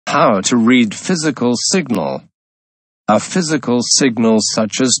How to read physical signal. A physical signal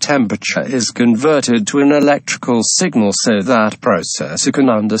such as temperature is converted to an electrical signal so that processor can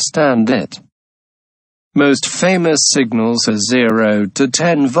understand it. Most famous signals are 0 to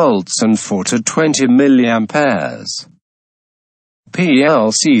 10 volts and 4 to 20 milliamperes.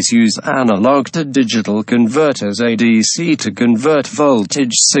 PLCs use analog to digital converters ADC to convert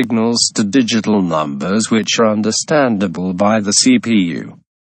voltage signals to digital numbers which are understandable by the CPU.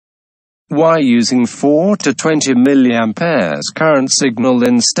 Why using 4 to 20 milliamperes current signal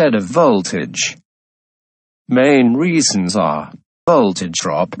instead of voltage? Main reasons are voltage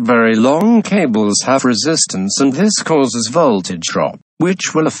drop. Very long cables have resistance and this causes voltage drop,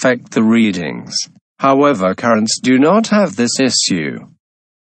 which will affect the readings. However, currents do not have this issue.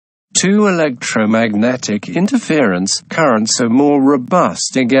 2. Electromagnetic interference. Currents are more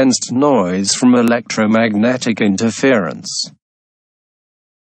robust against noise from electromagnetic interference.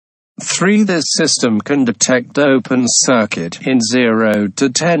 3. This system can detect open circuit in 0 to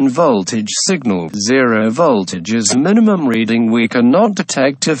 10 voltage signal. 0 voltage is minimum reading. We cannot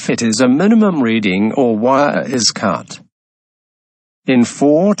detect if it is a minimum reading or wire is cut. In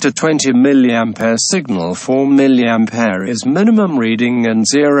 4 to 20 milliampere signal, 4 milliampere is minimum reading and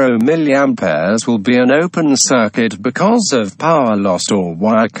 0 milliamperes will be an open circuit because of power loss or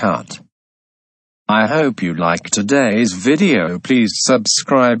wire cut. I hope you liked today's video. Please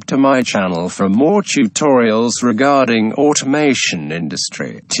subscribe to my channel for more tutorials regarding automation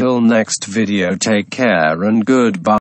industry. Till next video, take care and goodbye.